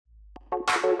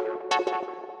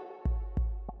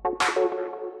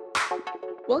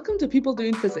Welcome to People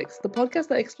Doing Physics, the podcast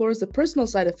that explores the personal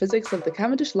side of physics of the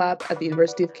Cavendish Lab at the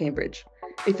University of Cambridge.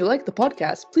 If you like the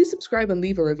podcast, please subscribe and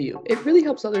leave a review. It really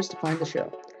helps others to find the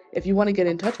show. If you want to get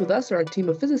in touch with us or our team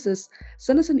of physicists,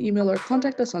 send us an email or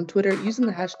contact us on Twitter using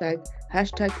the hashtag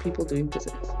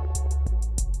 #PeopleDoingPhysics.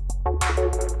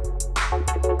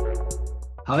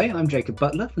 Hi, I'm Jacob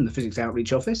Butler from the Physics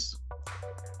Outreach Office.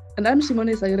 And I'm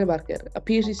Simone Zaire Barker, a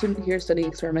PhD student here studying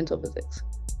experimental physics.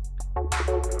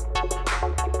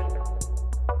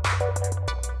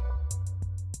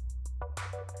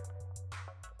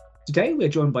 Today we're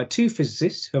joined by two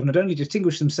physicists who have not only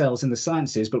distinguished themselves in the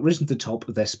sciences but risen to the top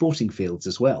of their sporting fields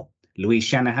as well. Louise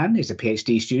Shanahan is a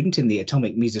PhD student in the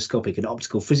Atomic, Mesoscopic and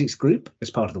Optical Physics Group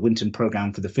as part of the Winton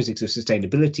Programme for the Physics of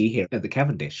Sustainability here at the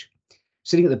Cavendish.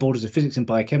 Sitting at the borders of physics and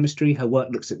biochemistry, her work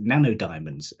looks at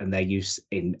nanodiamonds and their use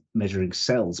in measuring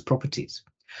cells' properties.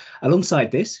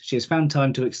 Alongside this, she has found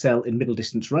time to excel in middle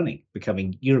distance running,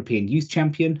 becoming European Youth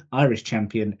Champion, Irish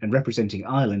Champion and representing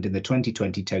Ireland in the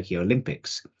 2020 Tokyo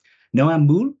Olympics. Noam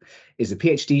Mouelle is a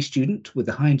PhD student with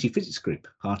the High Energy Physics Group,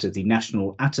 part of the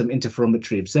National Atom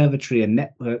Interferometry Observatory and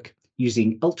Network,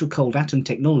 using ultra-cold atom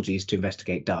technologies to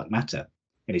investigate dark matter.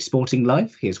 In his sporting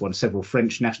life, he has won several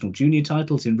French national junior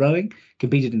titles in rowing,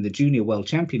 competed in the Junior World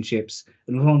Championships,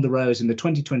 and was on the rowers in the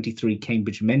 2023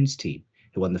 Cambridge men's team,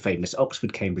 who won the famous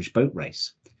Oxford-Cambridge boat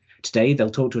race. Today, they'll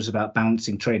talk to us about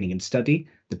balancing training and study,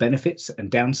 the benefits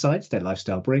and downsides their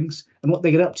lifestyle brings, and what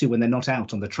they get up to when they're not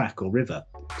out on the track or river.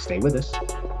 Stay with us.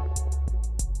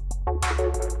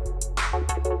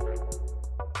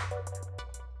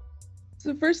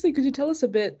 So firstly, could you tell us a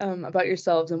bit about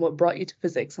yourselves and what brought you to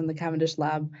physics and the Cavendish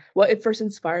Lab? What it first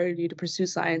inspired you to pursue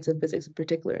science and physics in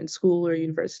particular in school or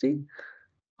university?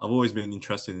 I've always been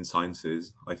interested in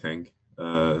sciences, I think.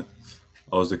 I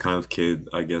was the kind of kid,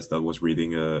 I guess, that was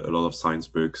reading a lot of science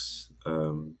books,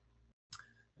 and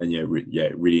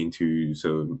really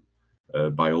into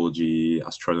biology,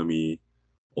 astronomy,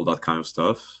 all that kind of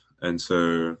stuff. And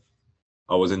so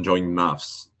I was enjoying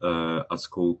maths at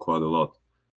school quite a lot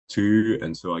too.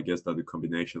 And so I guess that the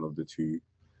combination of the two,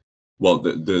 well,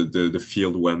 the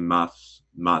field where maths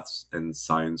and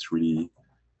science really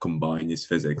combine is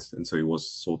physics, and so it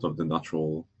was sort of the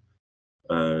natural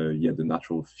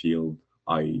field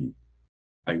I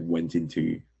went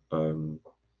into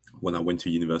when I went to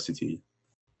university.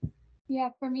 Yeah,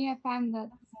 for me, I found that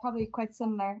probably quite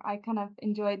similar. I kind of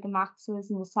enjoyed the maths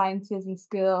and the sciences in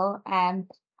school. I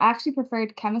actually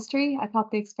preferred chemistry. I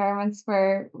thought the experiments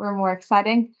were more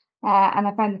exciting. And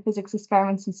I found the physics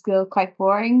experiments in school quite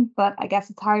boring, but I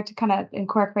guess it's hard to kind of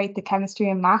incorporate the chemistry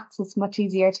and maths. It's much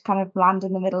easier to kind of land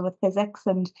in the middle with physics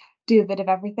and do a bit of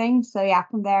everything. So yeah,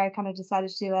 from there, I kind of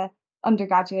decided to do a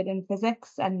undergraduate in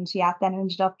physics, and then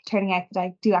ended up turning out that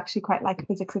I do actually quite like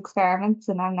physics experiments,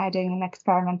 and I'm now doing an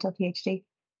experimental PhD.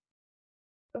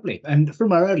 Lovely. And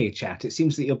from our earlier chat, it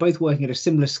seems that you're both working at a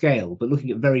similar scale, but looking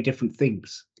at very different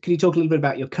things. Can you talk a little bit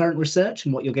about your current research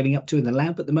and what you're getting up to in the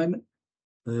lab at the moment?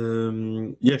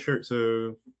 Yeah, sure.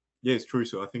 So yeah, it's true.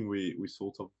 So I think we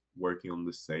sort of working on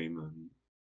the same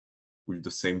with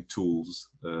the same tools,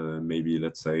 maybe,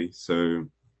 let's say. So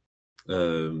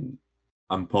I'm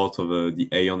part of the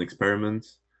AEON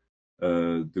experiment,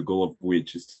 the goal of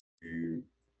which is to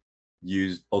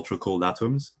use ultra-cold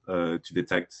atoms to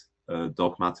detect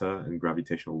dark matter and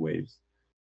gravitational waves.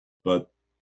 But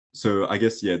so I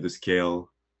guess, the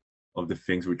scale of the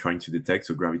things we're trying to detect,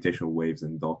 so gravitational waves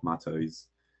and dark matter, is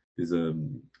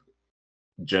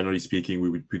generally speaking, we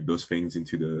would put those things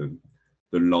into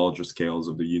the larger scales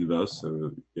of the universe,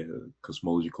 so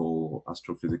cosmological,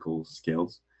 astrophysical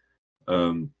scales.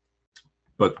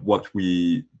 But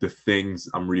the things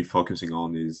I'm really focusing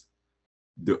on is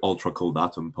the ultra cold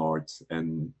atom part,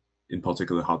 and in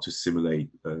particular how to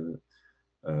simulate,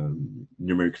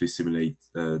 numerically simulate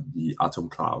the atom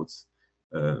clouds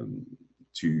for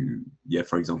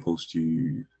example,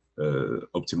 to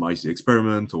optimize the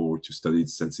experiment or to study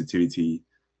its sensitivity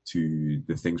to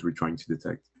the things we're trying to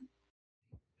detect.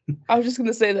 I was just going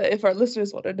to say that if our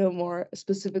listeners want to know more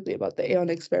specifically about the AEON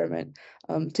experiment,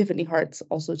 Tiffany Hartz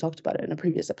also talked about it in a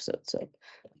previous episode. So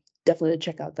definitely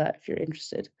check out that if you're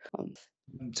interested.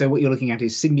 So what you're looking at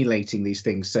is simulating these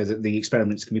things so that the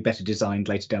experiments can be better designed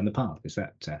later down the path. Is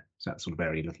that sort of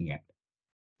area you're looking at?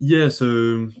 Yeah.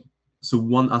 So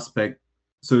one aspect.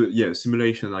 So yeah,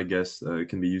 simulation, I guess,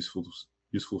 can be useful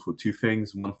for two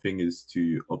things. One thing is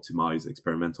to optimize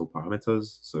experimental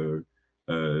parameters. So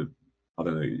I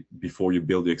don't know, before you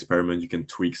build the experiment, you can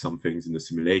tweak some things in the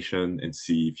simulation and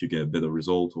see if you get a better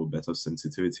result or better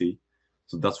sensitivity.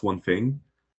 So that's one thing.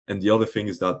 And the other thing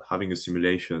is that having a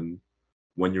simulation,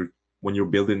 when you're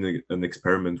building an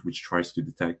experiment which tries to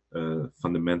detect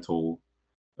fundamental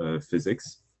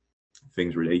physics,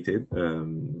 things related,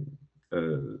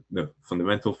 no,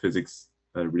 fundamental physics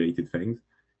related things,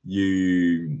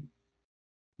 you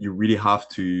really have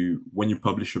to, when you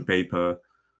publish a paper,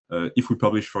 if we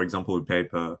publish, for example, a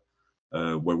paper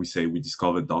where we say we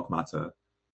discovered dark matter,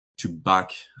 to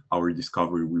back our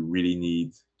discovery, we really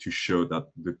need to show that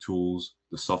the tools,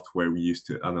 the software we use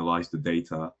to analyze the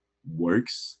data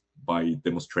works by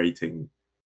demonstrating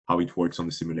how it works on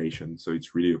the simulation. So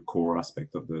it's really a core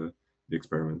aspect of the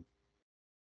experiment.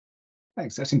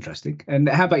 Thanks, that's interesting. And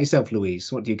how about yourself,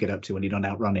 Louise? What do you get up to when you're not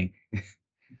out running?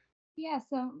 Yeah,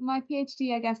 so my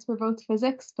PhD, I guess, we're both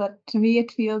physics, but to me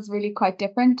it feels really quite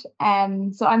different.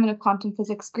 So I'm in a quantum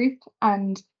physics group,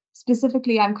 and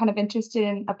specifically I'm kind of interested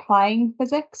in applying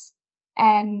physics.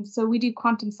 And so we do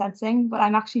quantum sensing, but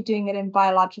I'm actually doing it in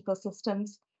biological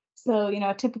systems. So,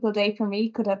 a typical day for me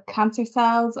could have cancer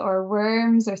cells or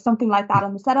worms or something like that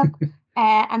on the setup.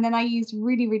 And then I use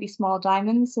really, really small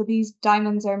diamonds. So these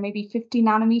diamonds are maybe 50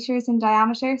 nanometers in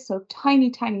diameter, so tiny,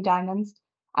 tiny diamonds.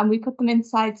 And we put them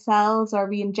inside cells or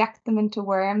we inject them into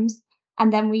worms.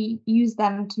 And then we use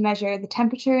them to measure the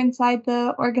temperature inside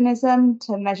the organism,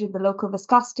 to measure the local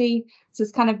viscosity. So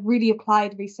it's kind of really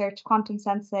applied research, quantum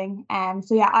sensing. And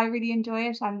so, yeah, I really enjoy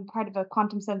it. I'm part of a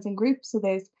quantum sensing group. So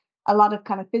there's a lot of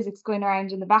kind of physics going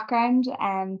around in the background.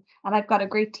 And I've got a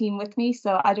great team with me.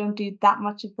 So I don't do that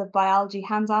much of the biology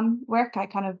hands-on work. I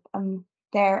kind of am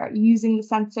there using the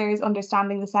sensors,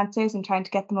 understanding the sensors and trying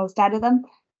to get the most out of them.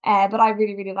 But I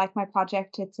really, really like my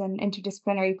project. It's an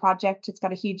interdisciplinary project. It's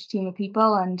got a huge team of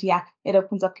people, and yeah, it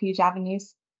opens up huge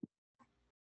avenues.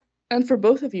 And for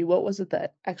both of you, what was it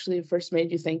that actually first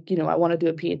made you think, I want to do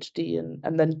a PhD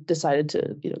and then decided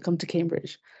to, come to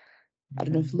Cambridge? I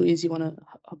don't know if Louise, you want to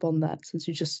hop on that since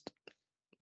you just.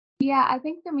 Yeah, I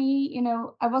think for me,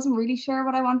 I wasn't really sure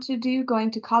what I wanted to do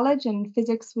going to college, and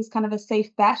physics was kind of a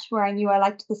safe bet where I knew I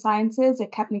liked the sciences.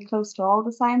 It kept me close to all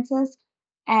the sciences.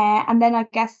 And then I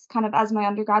guess kind of as my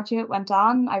undergraduate went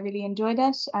on, I really enjoyed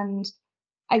it. And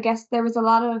I guess there was a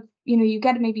lot of, you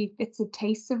get maybe it's a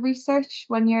taste of research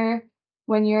when you're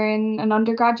in an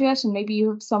undergraduate, and maybe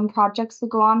you have some projects that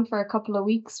go on for a couple of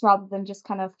weeks rather than just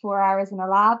kind of 4 hours in a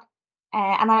lab.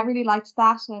 And I really liked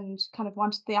that and kind of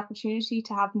wanted the opportunity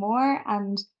to have more.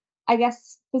 And I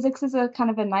guess physics is a kind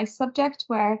of a nice subject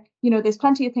where, there's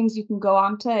plenty of things you can go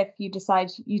on to if you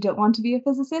decide you don't want to be a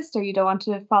physicist or you don't want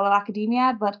to follow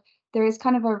academia. But there is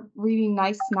kind of a really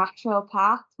nice natural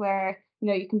path where,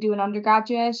 you can do an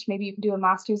undergraduate, maybe you can do a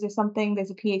master's or something.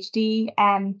 There's a PhD.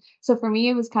 And so for me,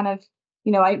 it was kind of,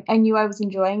 I knew I was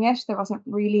enjoying it. There wasn't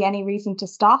really any reason to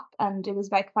stop. And it was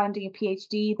about finding a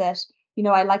PhD that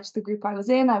I liked the group I was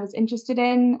in, I was interested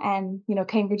in, and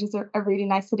Cambridge is a really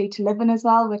nice city to live in as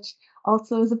well, which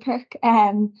also is a perk.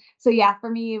 So yeah, for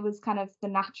me it was kind of the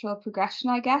natural progression,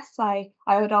 I guess. I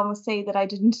would almost say that I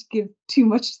didn't give too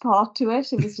much thought to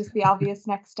it. It was just the obvious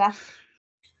next step.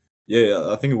 Yeah,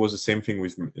 I think it was the same thing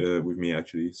with me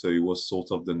actually. So it was sort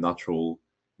of the natural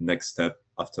next step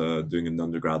after doing an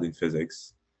undergrad in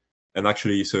physics. And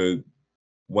actually, so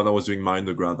when I was doing my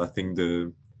undergrad, I think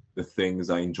the things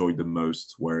I enjoyed the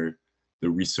most were the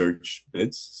research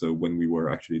bits. So when we were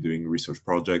actually doing research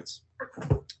projects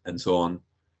and so on.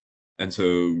 And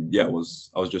so, yeah, I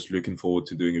was just looking forward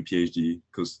to doing a PhD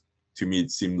because to me, it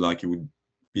seemed like it would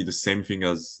be the same thing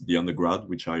as the undergrad,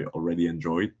 which I already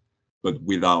enjoyed, but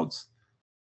without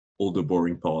all the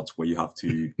boring parts where you have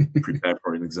to prepare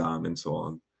for an exam and so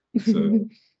on. So,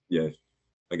 yeah,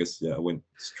 I guess, yeah, I went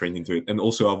straight into it. And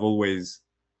also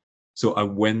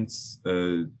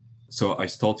so I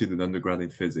started an undergrad in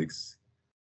physics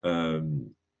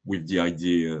with the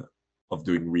idea of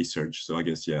doing research. So I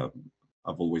guess, yeah,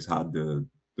 I've always had the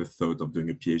thought of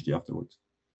doing a PhD afterwards.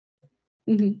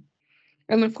 Mm-hmm.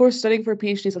 And of course, studying for a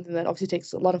PhD is something that obviously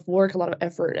takes a lot of work, a lot of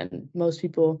effort, and most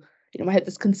people, might have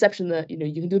this conception that, you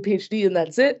can do a PhD and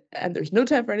that's it, and there's no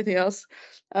time for anything else.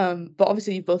 But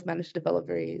obviously, you both managed to develop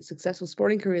very successful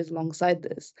sporting careers alongside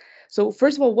this. So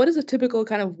first of all, what does a typical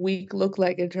kind of week look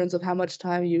like in terms of how much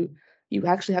time you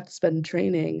actually have to spend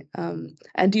training?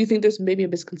 And do you think there's maybe a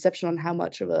misconception on how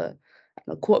much of a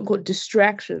quote unquote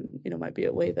distraction, might be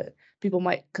a way that people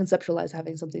might conceptualize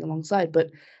having something alongside, but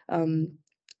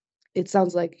it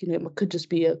sounds like, it could just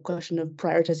be a question of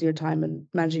prioritizing your time and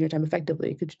managing your time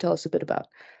effectively. Could you tell us a bit about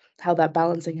how that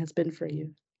balancing has been for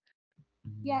you?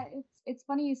 Yeah, it's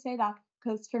funny you say that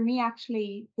because for me,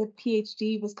 actually, the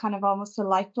PhD was kind of almost a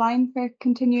lifeline for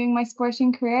continuing my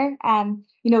sporting career. And,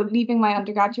 leaving my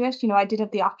undergraduate, I did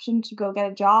have the option to go get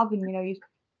a job and, you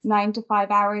 9 to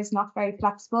 5 hours, not very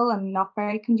flexible and not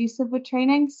very conducive with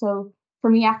training. So for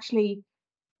me, actually,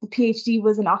 the PhD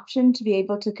was an option to be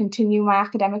able to continue my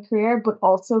academic career, but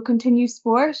also continue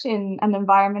sport in an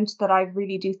environment that I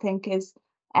really do think is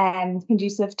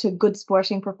conducive to good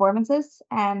sporting performances.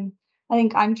 I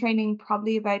think I'm training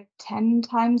probably about 10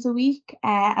 times a week,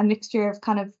 a mixture of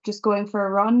kind of just going for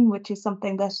a run, which is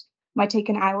something that might take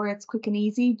an hour. It's quick and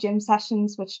easy. Gym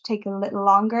sessions, which take a little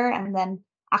longer, and then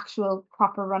actual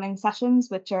proper running sessions,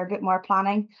 which are a bit more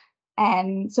planning.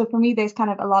 So for me, there's kind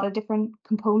of a lot of different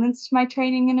components to my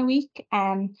training in a week.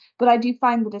 But I do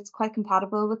find that it's quite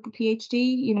compatible with the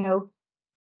PhD. You know,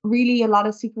 really a lot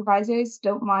of supervisors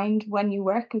don't mind when you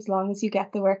work as long as you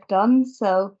get the work done.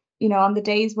 So, you know, on the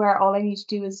days where all I need to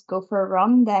do is go for a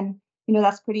run, then, you know,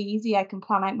 that's pretty easy. I can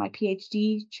plan out my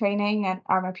PhD training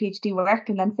or my PhD work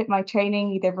and then fit my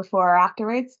training either before or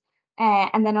afterwards.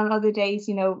 And then on other days,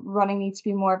 you know, running needs to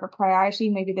be more of a priority.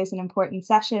 Maybe there's an important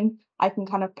session. I can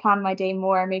kind of plan my day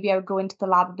more. Maybe I would go into the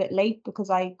lab a bit late because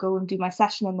I go and do my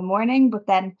session in the morning, but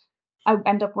then I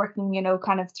end up working, you know,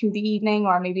 kind of through the evening,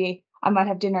 or maybe I might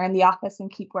have dinner in the office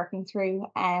and keep working through.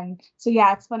 So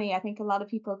yeah, it's funny. I think a lot of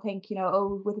people think, you know,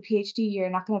 oh, with a PhD, you're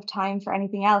not going to have time for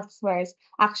anything else. Whereas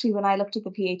actually, when I looked at the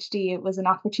PhD, it was an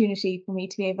opportunity for me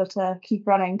to be able to keep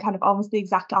running, kind of almost the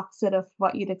exact opposite of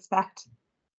what you'd expect.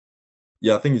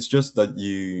 Yeah, I think it's just that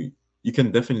you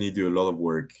can definitely do a lot of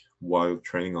work while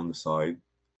training on the side,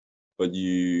 but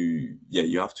you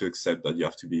have to accept that you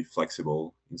have to be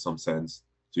flexible in some sense.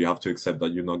 So you have to accept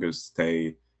that you're not going to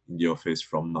stay in the office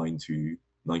from 9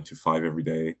 to 5 every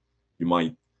day. You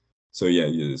might. So yeah,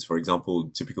 yes, for example,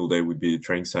 typical day would be a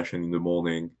training session in the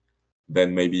morning.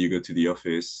 Then maybe you go to the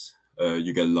office,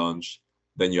 you get lunch,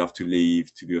 then you have to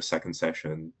leave to do a second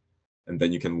session, and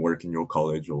then you can work in your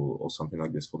college or something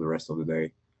like this for the rest of the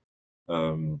day.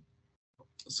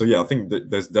 So yeah, I think that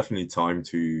there's definitely time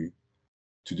to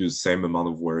do the same amount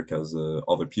of work as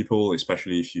other people,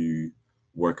 especially if you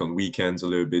work on weekends a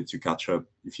little bit to catch up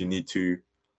if you need to.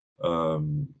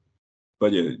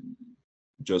 But yeah,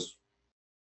 just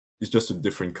it's just a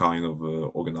different kind of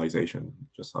organization.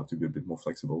 Just have to be a bit more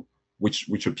flexible, which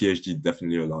a PhD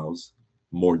definitely allows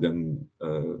more than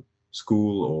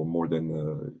school or more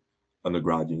than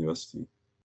undergrad university.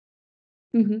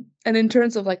 Mm-hmm. And in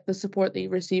terms of like the support that you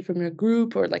receive from your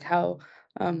group, or like how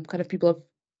kind of people have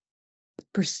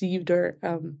perceived or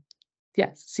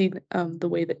seen the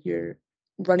way that you're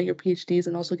running your PhDs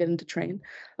and also getting to train,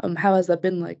 how has that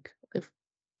been like?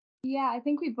 Yeah, I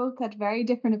think we both had very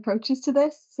different approaches to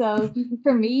this. So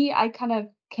for me, I kind of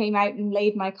came out and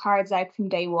laid my cards out from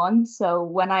day one. So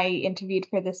when I interviewed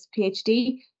for this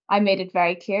PhD, I made it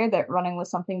very clear that running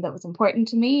was something that was important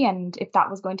to me. And if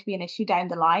that was going to be an issue down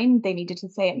the line, they needed to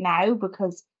say it now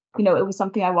because, you know, it was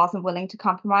something I wasn't willing to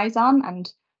compromise on.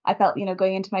 And I felt, you know,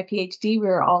 going into my PhD, we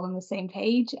were all on the same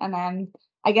page. And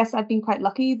I guess I've been quite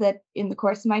lucky that in the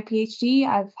course of my PhD,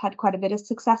 I've had quite a bit of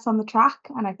success on the track.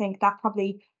 And I think that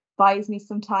probably buys me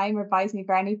some time or buys me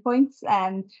brownie points,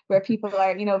 and where people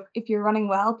are, you know, if you're running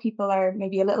well, people are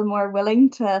maybe a little more willing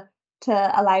to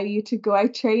allow you to go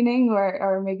out training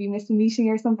or maybe miss a meeting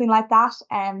or something like that.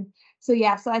 So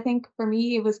yeah, so I think for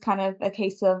me it was kind of a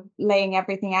case of laying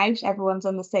everything out. Everyone's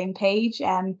on the same page.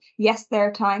 Yes, there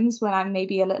are times when I'm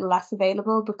maybe a little less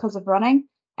available because of running,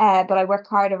 but I work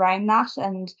hard around that,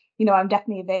 and you know, I'm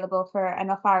definitely available for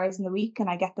enough hours in the week and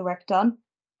I get the work done.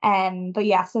 But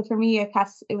yeah, so for me, I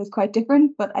guess it was quite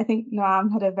different, but I think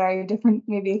Noam had a very different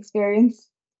maybe experience.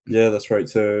 Yeah, that's right.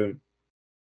 So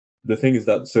the thing is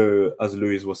that, so as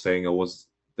Louise was saying, I was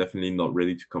definitely not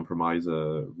ready to compromise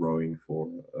rowing for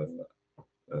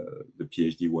the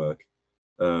PhD work.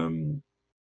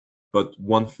 But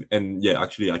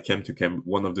actually, I came to Cambridge.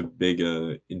 One of the big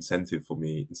incentives for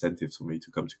me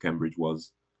to come to Cambridge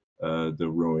was the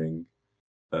rowing,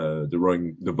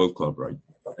 the boat club, right?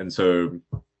 And so,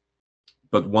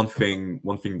 but one thing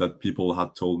that people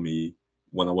had told me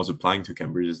when I was applying to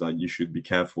Cambridge is that you should be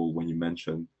careful when you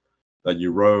mention that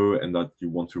you row and that you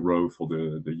want to row for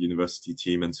the university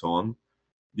team and so on,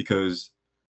 because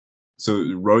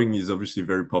so rowing is obviously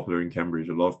very popular in Cambridge.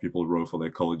 A lot of people row for their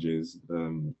colleges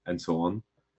and so on.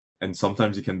 And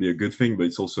sometimes it can be a good thing, but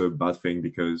it's also a bad thing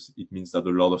because it means that a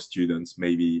lot of students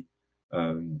maybe, I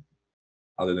don't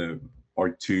know, are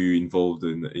too involved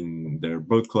in their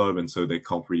boat club, and so they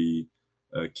can't really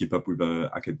keep up with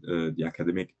the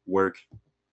academic work.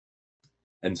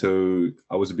 And so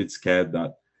I was a bit scared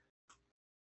that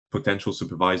potential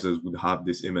supervisors would have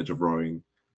this image of rowing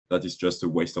that is just a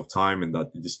waste of time and that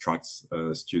it distracts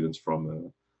students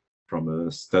from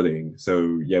studying.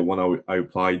 So yeah, when I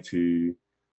applied to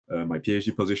my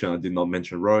PhD position, I did not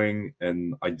mention rowing,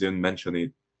 and I didn't mention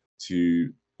it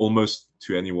to almost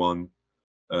to anyone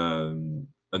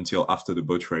until after the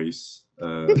boat race. They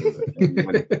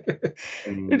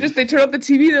turn up the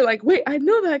TV, they're like, wait, I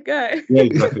know that guy. Yeah,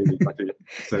 exactly.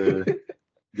 So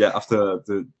yeah, after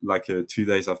 2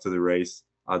 days after the race,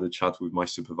 I had a chat with my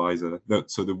supervisor. No,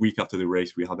 so the week after the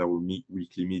race, we had our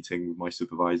weekly meeting with my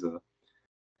supervisor,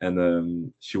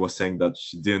 and she was saying that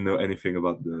she didn't know anything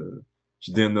about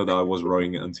she didn't know that I was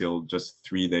rowing until just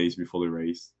 3 days before the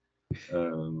race.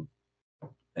 And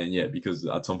yeah, because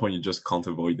at some point you just can't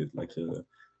avoid it. Like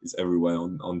it's everywhere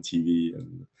on TV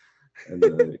and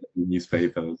the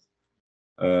newspapers.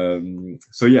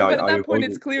 So yeah, but at that point,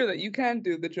 it's clear that you can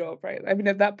do the job, right? I mean,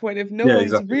 at that point, if no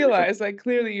one's realized, like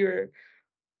clearly you're,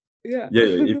 yeah.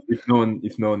 If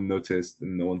no one noticed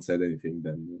and no one said anything,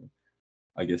 then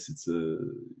I guess it's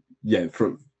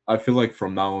I feel like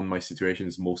from now on my situation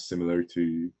is most similar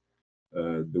to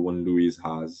the one Louise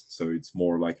has. So it's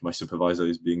more like my supervisor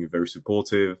is being very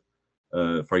supportive.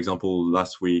 For example,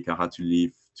 last week I had to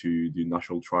leave to do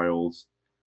national trials,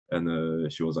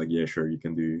 and she was like, "Yeah, sure, you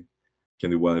can do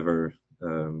whatever."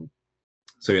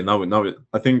 So yeah, now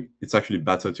I think it's actually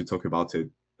better to talk about it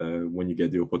when you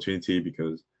get the opportunity,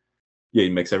 because yeah,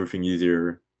 it makes everything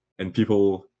easier. And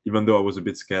people, even though I was a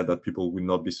bit scared that people would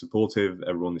not be supportive,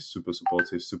 everyone is super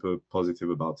supportive, super positive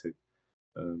about it.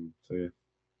 So yeah.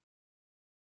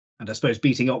 And I suppose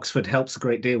beating Oxford helps a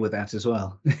great deal with that as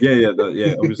well. Yeah,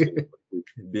 obviously,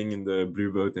 being in the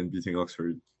blue boat and beating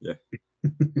Oxford, yeah.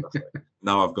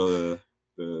 Now I've got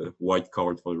the white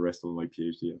card for the rest of my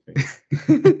PhD, I think.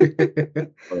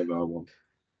 Whatever I want.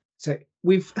 So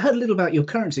we've heard a little about your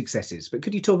current successes, but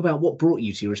could you talk about what brought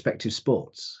you to your respective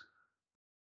sports?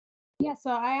 Yeah,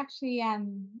 so I actually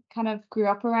kind of grew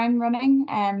up around running.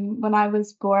 When I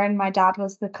was born, my dad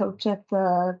was the coach at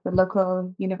the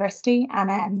local university,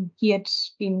 and he had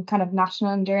been kind of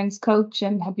national endurance coach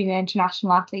and had been an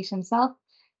international athlete himself.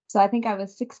 So I think I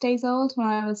was 6 days old when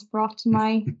I was brought to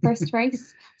my first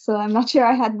race. So I'm not sure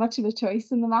I had much of a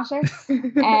choice in the matter.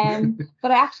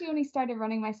 But I actually only started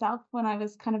running myself when I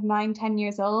was kind of 9-10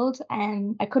 years old,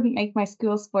 and I couldn't make my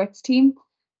school sports team.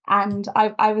 And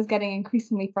I was getting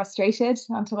increasingly frustrated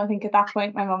until I think at that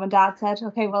point my mum and dad said,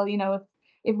 okay, well,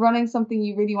 if running's something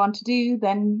you really want to do,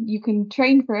 then you can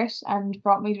train for it, and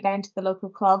brought me down to the local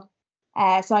club.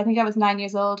 So I think I was 9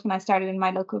 years old when I started in my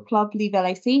local club, Leave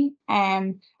LAC.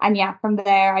 And yeah, from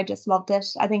there, I just loved it.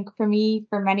 I think for me,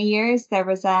 for many years, there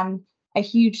was a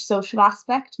huge social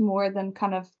aspect more than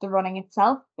kind of the running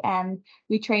itself. And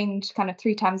we trained kind of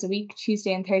 3 times a week,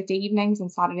 Tuesday and Thursday evenings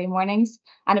and Saturday mornings.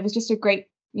 And it was just a great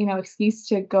excuse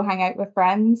to go hang out with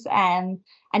friends. And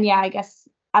yeah, I guess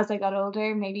as I got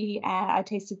older, maybe I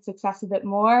tasted success a bit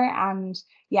more. And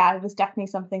yeah, it was definitely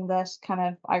something that kind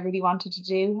of I really wanted to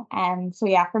do. And so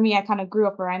yeah, for me, I kind of grew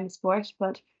up around the sport,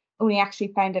 but only actually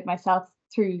found it myself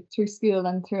through school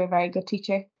and through a very good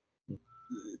teacher.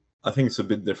 I think it's a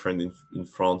bit different in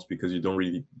France, because you don't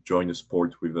really join a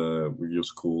sport with your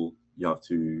school. You have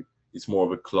to. It's more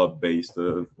of a club-based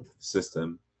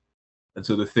system. And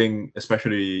so the thing,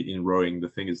 especially in rowing, the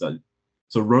thing is that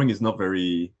rowing is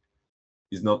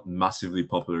not massively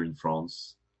popular in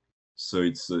France. So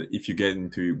it's when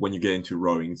you get into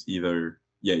rowing, it's either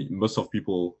most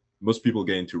people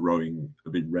get into rowing a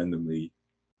bit randomly.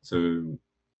 So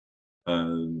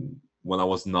when I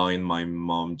was 9, my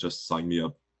mom just signed me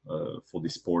up for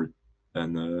this sport,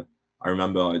 and I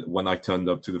remember when I turned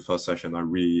up to the first session, I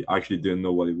actually didn't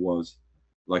know what it was,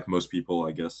 like most people,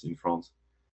 I guess, in France.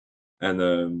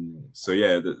 And so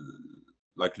yeah,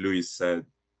 like Louise said,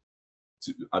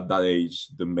 at that age,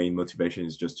 the main motivation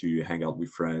is just to hang out with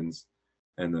friends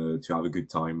and to have a good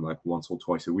time, like once or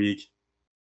twice a week.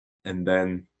 And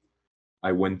then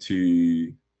I went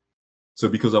to, so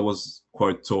because I was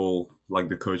quite tall, like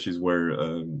the coaches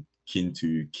were keen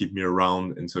to keep me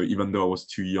around. And so even though I was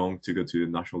too young to go to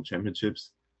the national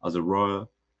championships as a rower,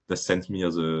 they sent me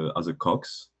as a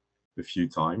cox a few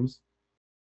times.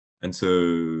 And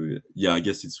so, yeah, I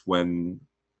guess it's when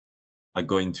I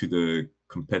got into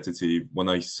when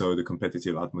I saw the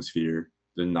competitive atmosphere,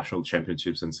 the national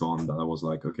championships and so on, that I was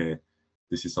like, okay,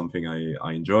 this is something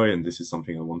I enjoy, and this is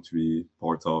something I want to be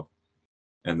part of.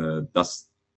 And that's,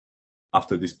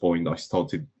 after this point, I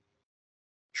started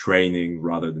training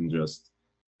rather than just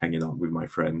hanging out with my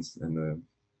friends. And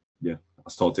yeah, I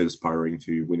started aspiring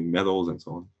to winning medals and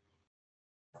so on.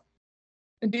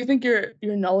 And do you think your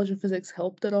knowledge of physics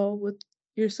helped at all with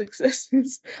your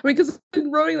successes? I mean, because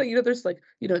in rowing, like, there's like,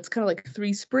 it's kind of like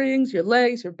 3 springs, your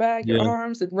legs, your back, your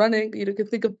arms, and running. You can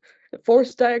think of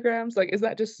force diagrams. Like, is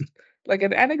that just like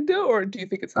an anecdote, or do you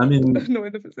think it's I helpful mean,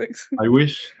 knowing the physics? I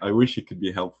wish it could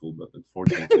be helpful, but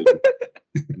unfortunately,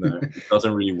 no, it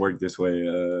doesn't really work this way.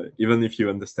 Even if you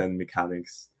understand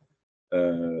mechanics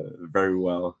very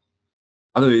well,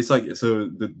 I don't know. It's like, so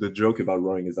the joke about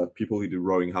rowing is that people who do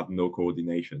rowing have no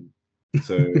coordination.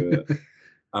 So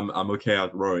I'm okay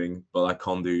at rowing, but I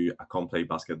can't play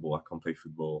basketball. I can't play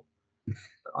football.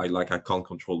 I can't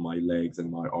control my legs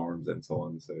and my arms and so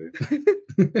on. So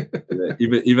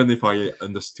even if I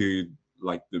understood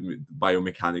like the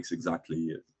biomechanics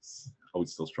exactly, I would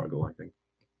still struggle, I think.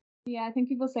 Yeah, I think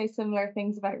people say similar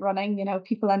things about running. You know,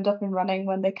 people end up in running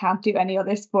when they can't do any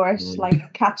other sport,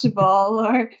 like catch a ball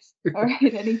or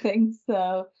hit anything.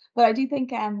 So, but I do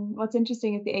think what's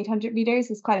interesting is the 800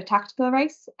 meters is quite a tactical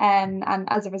race, and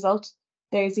as a result,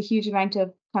 there's a huge amount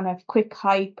of kind of quick,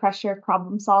 high pressure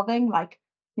problem solving. Like,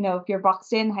 you know, if you're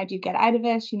boxed in, how do you get out of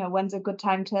it? You know, when's a good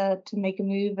time to make a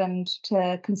move and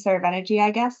to conserve energy,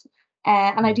 I guess.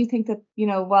 And I do think that, you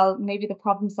know, while maybe the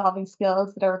problem solving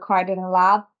skills that are required in a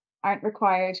lab aren't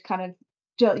required kind of,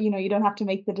 you know, you don't have to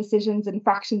make the decisions in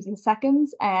fractions of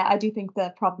seconds. I do think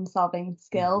the problem solving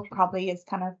skill probably is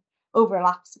kind of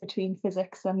overlaps between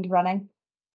physics and running.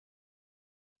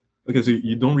 Okay, so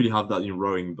you don't really have that in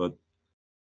rowing, but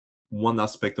one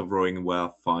aspect of rowing where I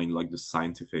find like the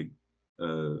scientific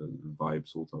vibe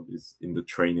sort of is in the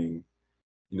training.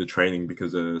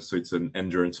 Because so it's an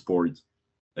endurance sport,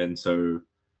 and so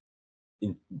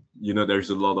there's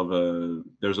a lot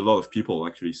of people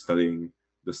actually studying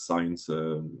the science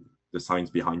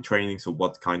behind training. So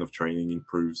what kind of training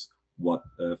improves what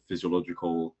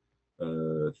physiological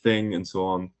thing and so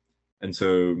on. And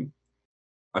so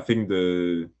I think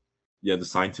the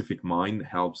scientific mind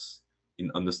helps in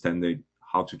understanding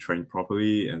how to train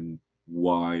properly and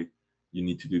why you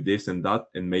need to do this and that,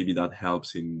 and maybe that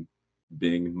helps in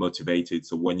being motivated.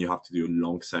 So when you have to do a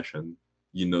long session,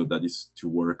 you know that is to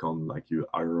work on like your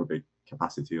aerobic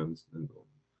capacity or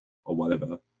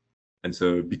whatever. And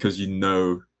so because you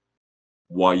know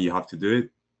why you have to do it,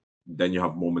 then you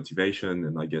have more motivation,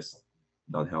 and I guess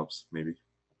that helps maybe.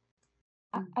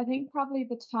 I think probably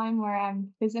the time where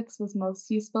physics was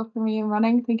most useful for me in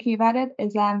running, thinking about it,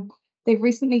 is they've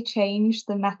recently changed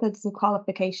the methods of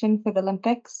qualification for the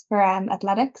Olympics for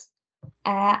athletics.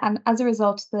 And as a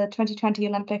result, the 2020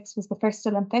 Olympics was the first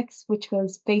Olympics, which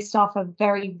was based off a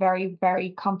very, very,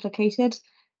 very complicated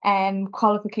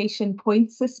qualification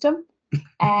point system.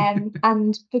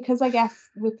 And because I guess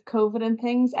with COVID and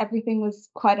things, everything was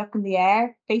quite up in the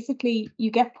air. Basically, you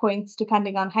get points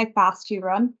depending on how fast you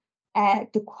run,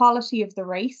 the quality of the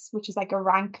race, which is like a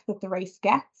rank that the race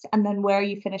gets, and then where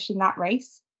you finish in that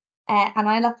race. And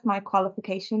I left my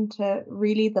qualification to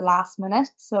really the last minute.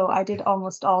 So I did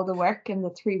almost all the work in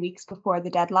the 3 weeks before the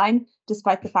deadline,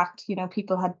 despite the fact, you know,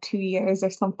 people had 2 years or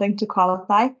something to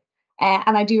qualify.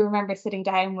 And I do remember sitting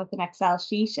down with an Excel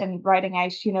sheet and writing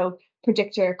out, you know,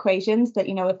 predictor equations that,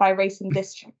 you know, if I race in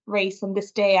this race on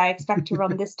this day, I expect to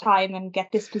run this time and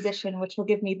get this position, which will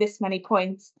give me this many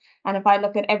points. And if I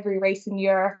look at every race in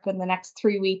Europe in the next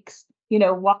 3 weeks, you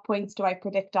know, what points do I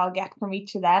predict I'll get from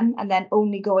each of them? And then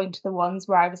only going to the ones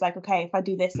where I was like, okay, if I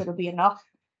do this, it'll be enough.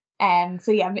 And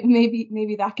so, yeah,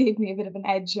 maybe that gave me a bit of an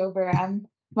edge over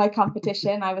my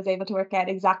competition. I was able to work out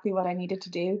exactly what I needed to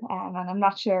do. And I'm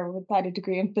not sure without a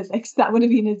degree in physics, that would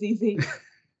have been as easy.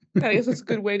 I guess that's a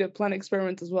good way to plan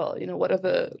experiments as well. You know, what are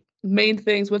the main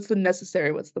things? What's the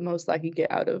necessary? What's the most I can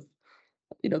get out of,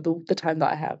 you know, the time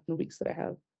that I have, the weeks that I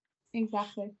have.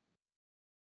 Exactly.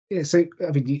 Yeah, so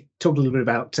I mean, you talked a little bit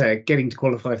about getting to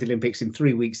qualify for the Olympics in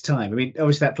 3 weeks' time. I mean,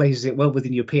 obviously that places it well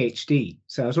within your PhD.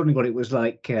 So I was wondering what it was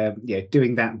like,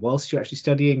 doing that whilst you're actually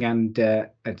studying, and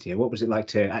what was it like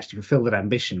to actually fulfil that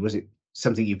ambition? Was it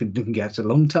something you've been looking at a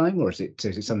long time, or is it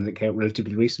something that came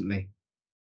relatively recently?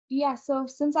 Yeah, so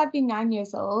since I've been 9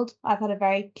 years old, I've had a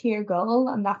very clear goal,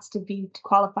 and that's to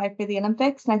qualify for the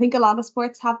Olympics. And I think a lot of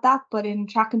sports have that, but in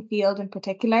track and field in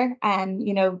particular, and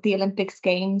you know, the Olympics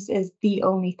Games is the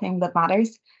only thing that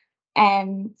matters.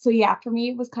 And so yeah, for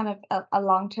me it was kind of a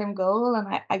long-term goal,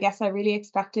 and I guess I really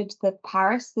expected that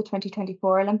Paris, the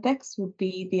 2024 Olympics, would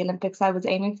be the Olympics I was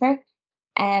aiming for.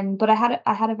 But I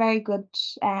had a very good,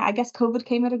 I guess COVID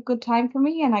came at a good time for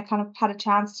me, and I kind of had a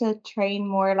chance to train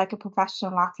more like a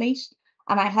professional athlete.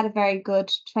 And I had a very good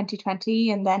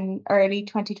 2020 and then early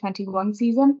 2021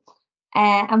 season.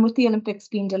 And with the Olympics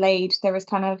being delayed, there was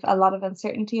kind of a lot of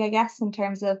uncertainty, I guess, in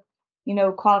terms of, you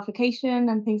know, qualification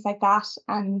and things like that.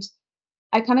 And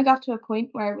I kind of got to a point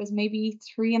where it was maybe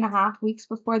 3.5 weeks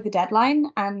before the deadline,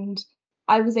 and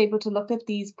I was able to look at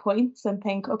these points and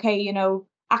think, okay, you know,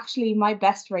 actually my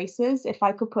best races, if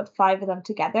I could put 5 of them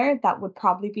together, that would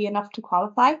probably be enough to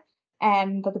qualify.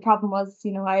 But the problem was,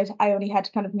 I only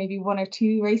had kind of maybe 1 or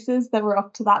 2 races that were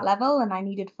up to that level, and I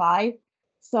needed 5.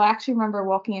 So I actually remember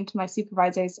walking into my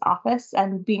supervisor's office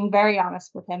and being very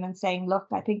honest with him and saying, look,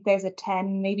 I think there's a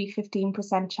 10, maybe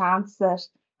 15% chance that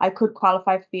I could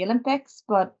qualify for the Olympics,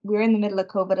 but we were in the middle of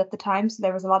COVID at the time, so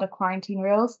there was a lot of quarantine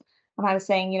rules. And I was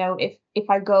saying, if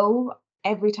I go,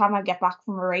 every time I get back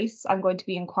from a race, I'm going to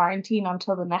be in quarantine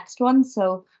until the next one.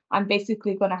 So I'm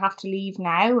basically going to have to leave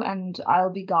now, and I'll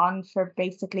be gone for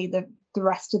basically the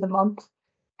rest of the month.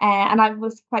 And I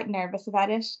was quite nervous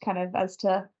about it, kind of as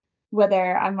to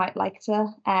whether I might like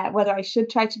to, whether I should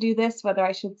try to do this, whether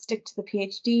I should stick to the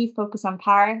PhD, focus on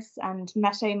Paris. And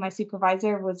Mette, my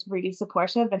supervisor, was really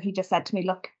supportive, and he just said to me,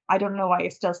 look, I don't know why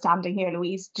you're still standing here,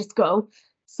 Louise, just go.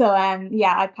 So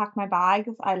yeah, I packed my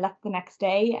bags, I left the next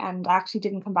day, and I actually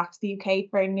didn't come back to the UK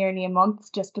for nearly a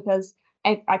month just because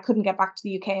I couldn't get back to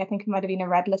the UK. I think it might have been a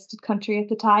red listed country at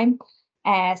the time.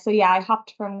 So yeah, I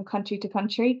hopped from country to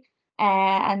country.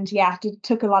 And yeah,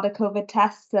 took a lot of COVID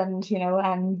tests, and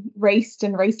raced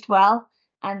well.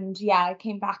 And yeah, I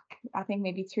came back, I think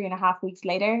maybe 3.5 weeks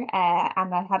later,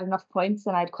 and I had enough points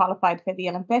and I'd qualified for the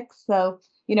Olympics. So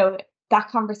that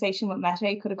conversation with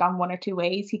Mette could have gone 1 or 2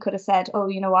 ways. He could have said, oh,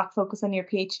 you know what, focus on your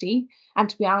PhD. And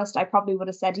to be honest, I probably would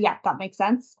have said, yeah, that makes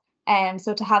sense. And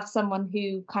so to have someone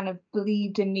who kind of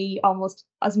believed in me almost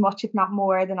as much, if not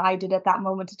more, than I did at that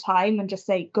moment of time, and just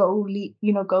say, go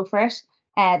for it.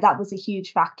 That was a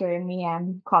huge factor in me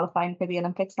qualifying for the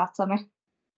Olympics that summer.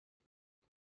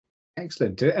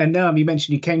 Excellent. And Noam, you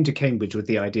mentioned you came to Cambridge with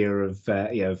the idea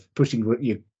of pushing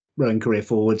your rowing career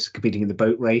forwards, competing in the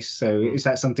boat race. So is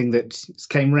that something that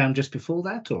came around just before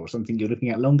that, or something you're looking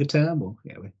at longer term, or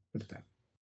what is that?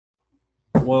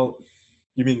 Well,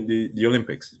 you mean the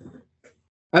Olympics?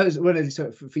 Oh, well,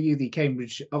 so for you,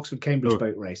 the Oxford-Cambridge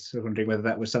boat race. So I'm wondering whether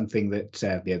that was something that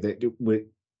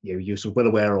you're sort of well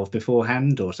aware of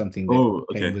beforehand, or something that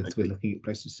came with looking at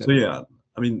places. So yeah,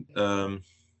 I mean,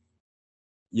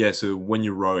 so when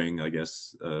you're rowing, I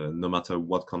guess no matter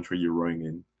what country you're rowing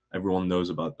in, everyone knows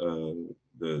about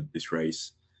this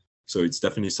race. So it's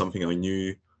definitely something I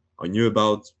knew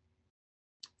about,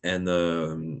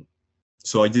 and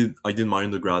so I did my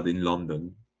undergrad in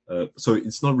London. So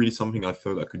it's not really something I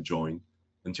thought I could join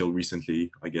until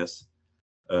recently, I guess.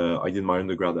 I did my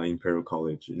undergrad at Imperial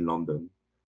College in London.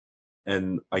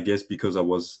 And I guess because I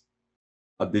was,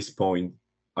 at this point,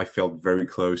 I felt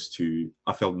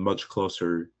much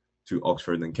closer to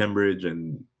Oxford and Cambridge,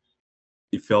 and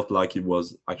it felt like it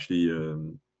was actually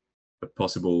a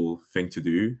possible thing to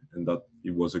do, and that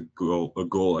it was a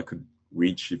goal I could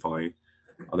reach if I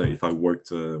worked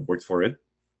for it.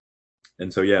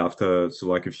 And so yeah,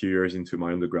 like a few years into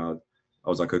my undergrad, I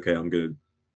was like, okay, I'm gonna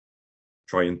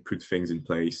try and put things in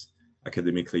place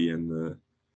academically and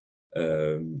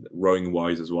rowing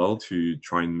wise as well, to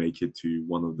try and make it to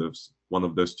one of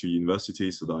those 2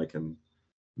 universities, so that I can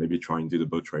maybe try and do the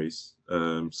boat race.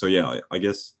 So yeah, I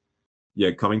guess,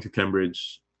 yeah, coming to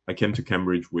Cambridge, I came to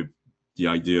Cambridge with the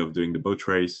idea of doing the boat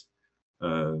race.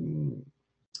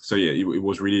 So yeah, it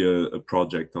was really a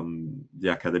project on the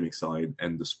academic side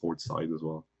and the sports side as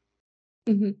well.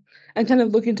 Mm-hmm. And kind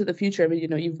of looking to the future, I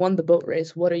mean, you've won the boat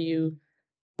race. Where are you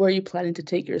planning to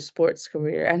take your sports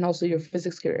career and also your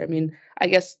physics career? I mean, I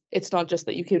guess it's not just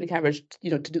that you came to Cambridge,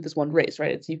 to do this one race,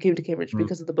 right? It's you came to Cambridge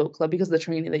because of the boat club, because of the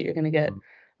training that you're going to get.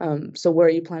 So where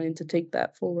are you planning to take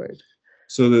that forward?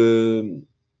 So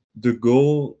the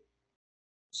goal.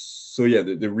 So yeah,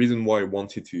 the reason why I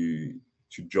wanted to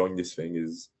join this thing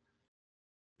is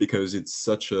because it's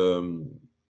such a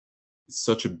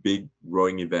big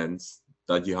rowing event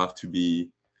that you have to be.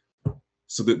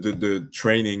 So the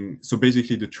training, so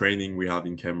basically the training we have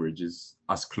in Cambridge is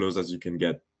as close as you can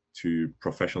get to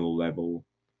professional level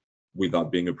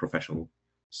without being a professional.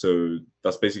 So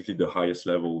that's basically the highest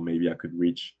level maybe I could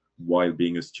reach while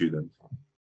being a student.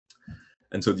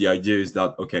 And so the idea is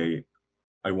that, okay,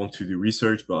 I want to do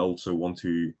research, but I also want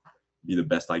to be the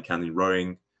best I can in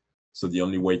rowing. So the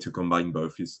only way to combine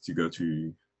both is to go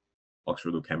to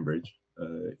Oxford or Cambridge,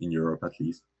 in Europe at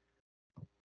least.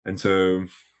 And so,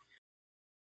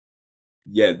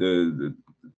 yeah,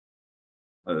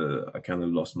 I kind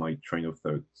of lost my train of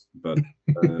thought, but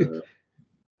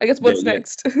I guess what's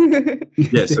next?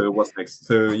 Yeah, so what's next?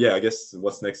 So yeah, I guess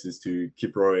what's next is to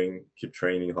keep rowing, keep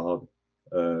training hard,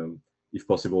 if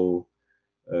possible,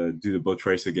 do the boat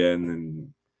race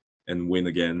again and win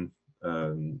again.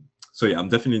 So yeah, I'm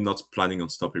definitely not planning on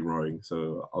stopping rowing.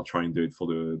 So I'll try and do it for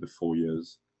the 4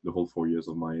 years, the whole 4 years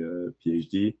of my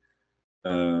PhD.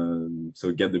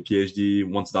 So get the PhD.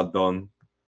 Once that's done,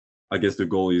 I guess the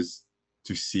goal is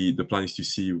the plan is to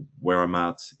see where I'm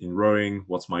at in rowing,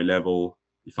 what's my level,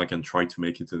 if I can try to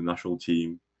make it to the national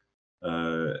team.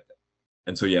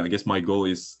 And so, yeah, I guess my goal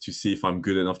is to see if I'm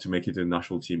good enough to make it to the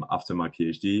national team after my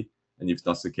PhD. And if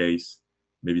that's the case,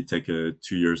 maybe take 2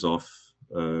 years off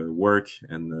work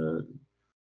and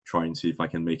try and see if I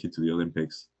can make it to the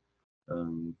Olympics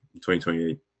in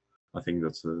 2028. I think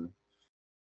that's that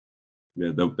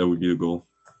would be the goal.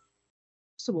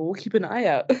 So we'll keep an eye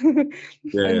out.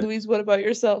 Yeah. And Louise, what about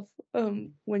yourself?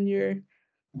 When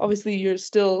you're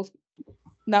still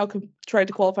now trying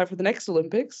to qualify for the next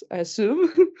Olympics, I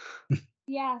assume.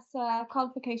 Yeah, so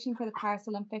qualification for the Paris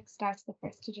Olympics starts the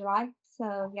 1st of July.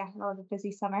 So yeah, I'll have a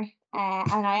busy summer.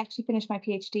 And I actually finished my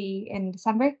PhD in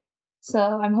December. So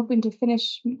I'm hoping to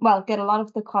get a lot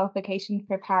of the qualification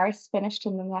for Paris finished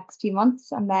in the next few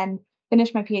months, and then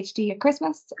finish my PhD at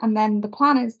Christmas. And then the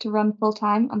plan is to run full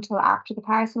time until after the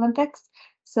Paris Olympics.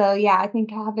 So yeah, I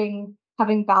think having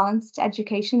balanced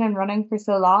education and running for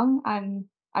so long,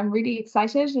 I'm really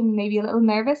excited and maybe a little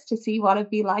nervous to see what it'd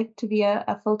be like to be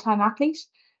a full-time athlete,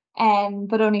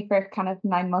 but only for kind of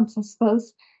 9 months, I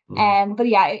suppose. But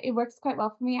yeah, it works quite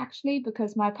well for me actually,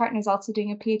 because my partner is also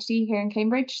doing a PhD here in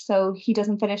Cambridge, so he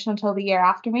doesn't finish until the year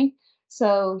after me.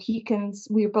 So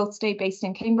we both stay based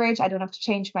in Cambridge. I don't have to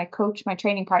change my coach, my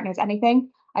training partners, anything.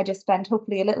 I just spend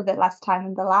hopefully a little bit less time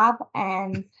in the lab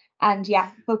and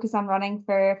yeah, focus on running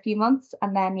for a few months.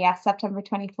 And then yeah, September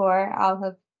 24, I'll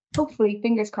have hopefully,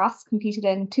 fingers crossed, competed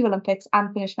in 2 Olympics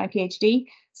and finished my PhD.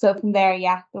 So from there,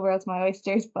 yeah, the world's my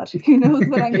oysters, but who knows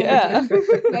what I'm going to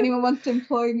do. If anyone wants to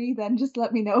employ me, then just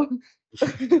let me know.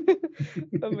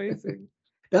 Amazing.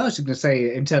 I was just going to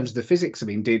say, in terms of the physics, I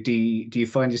mean, do you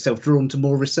find yourself drawn to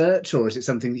more research, or is it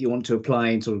something that you want to apply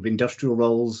in sort of industrial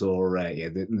roles, or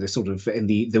the sort of in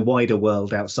the wider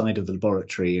world outside of the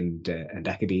laboratory and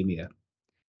academia?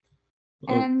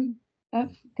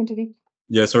 Continue.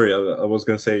 Yeah, sorry, I was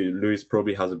going to say Louise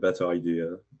probably has a better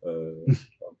idea of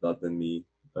that than me.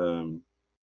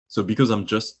 So because I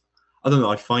don't know,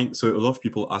 I find, so a lot of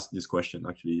people ask this question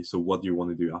actually, so what do you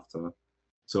want to do after?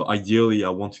 So ideally, I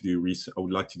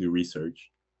would like to do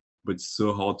research, but it's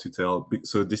so hard to tell.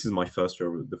 So this is the first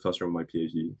year of my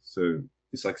PhD. So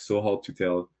it's like so hard to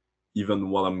tell even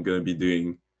what I'm going to be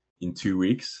doing in 2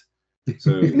 weeks.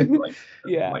 So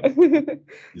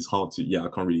it's hard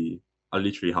to, I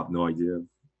literally have no idea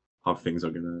how things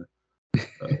are going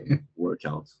to work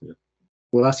out. Yeah.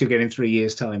 Well, that's you'll get in 3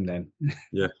 years' time then.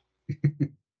 Yeah.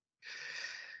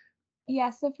 Yeah,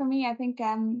 so for me, I think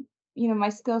my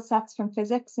skill sets from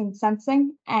physics and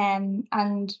sensing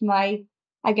and my,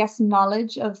 I guess,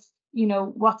 knowledge of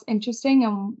what's interesting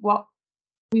and what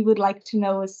we would like to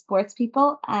know as sports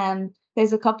people.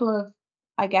 There's a couple of,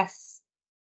 I guess,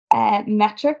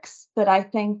 metrics that I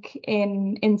think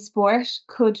in sport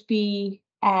could be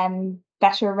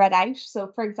better read out. So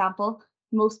for example,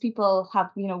 most people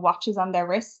have watches on their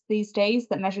wrists these days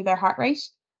that measure their heart rate.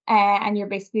 And you're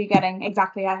basically getting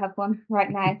I have one right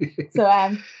now. So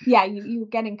yeah, you're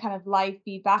getting kind of live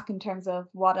feedback in terms of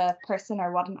what a person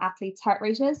or what an athlete's heart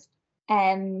rate is.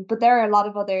 But there are a lot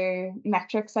of other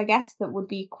metrics, I guess, that would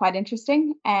be quite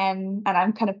interesting. And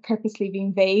I'm kind of purposely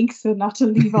being vague, so not to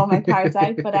leave all my cards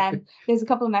out. But there's a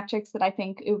couple of metrics that I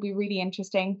think it would be really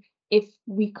interesting if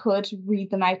we could read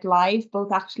them out live,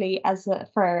 both actually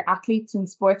for athletes and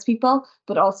sports people,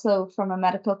 but also from a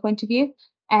medical point of view.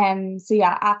 So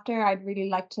yeah, after I'd really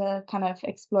like to kind of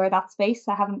explore that space.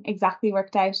 I haven't exactly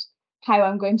worked out how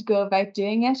I'm going to go about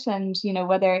doing it, and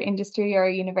whether industry or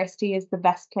university is the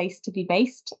best place to be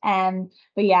based. But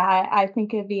yeah, I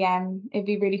think it'd be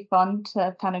really fun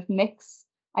to kind of mix,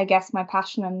 I guess, my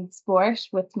passion in sport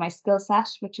with my skill set,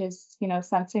 which is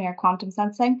sensing or quantum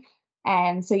sensing.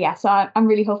 So yeah, so I'm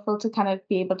really hopeful to kind of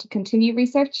be able to continue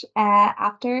research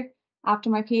after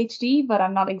my PhD, but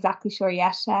I'm not exactly sure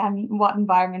yet what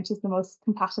environment is the most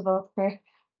compatible for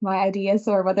my ideas,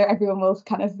 or whether everyone will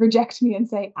kind of reject me and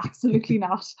say absolutely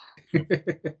not.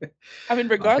 I mean,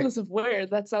 regardless of where,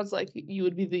 that sounds like you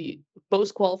would be the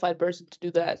most qualified person to do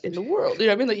that in the world. You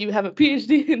know what I mean? Like, you have a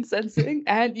PhD in sensing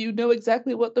and you know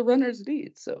exactly what the runners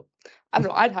need. So I don't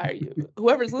know, I'd hire you.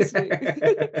 Whoever's listening,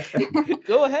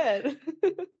 go ahead.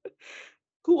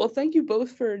 Cool. Well, thank you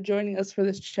both for joining us for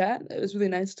this chat. It was really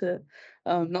nice to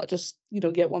not just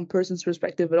get one person's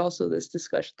perspective, but also this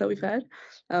discussion that we've had.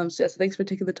 So yes, thanks for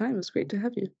taking the time. It was great to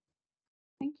have you.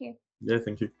 Thank you. Yeah,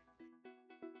 thank you.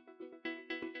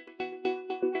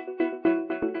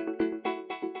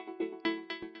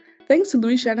 Thanks to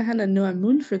Louise Shanahan and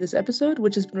Noam for this episode,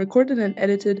 which has been recorded and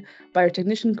edited by our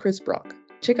technician Chris Brock.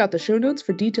 Check out the show notes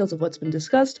for details of what's been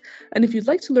discussed, and if you'd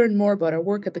like to learn more about our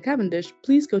work at the Cavendish,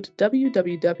 please go to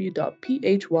www.phy.cam.ac.uk.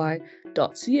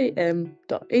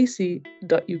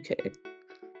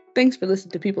 Thanks for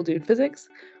listening to People Doing Physics.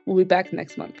 We'll be back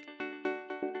next month.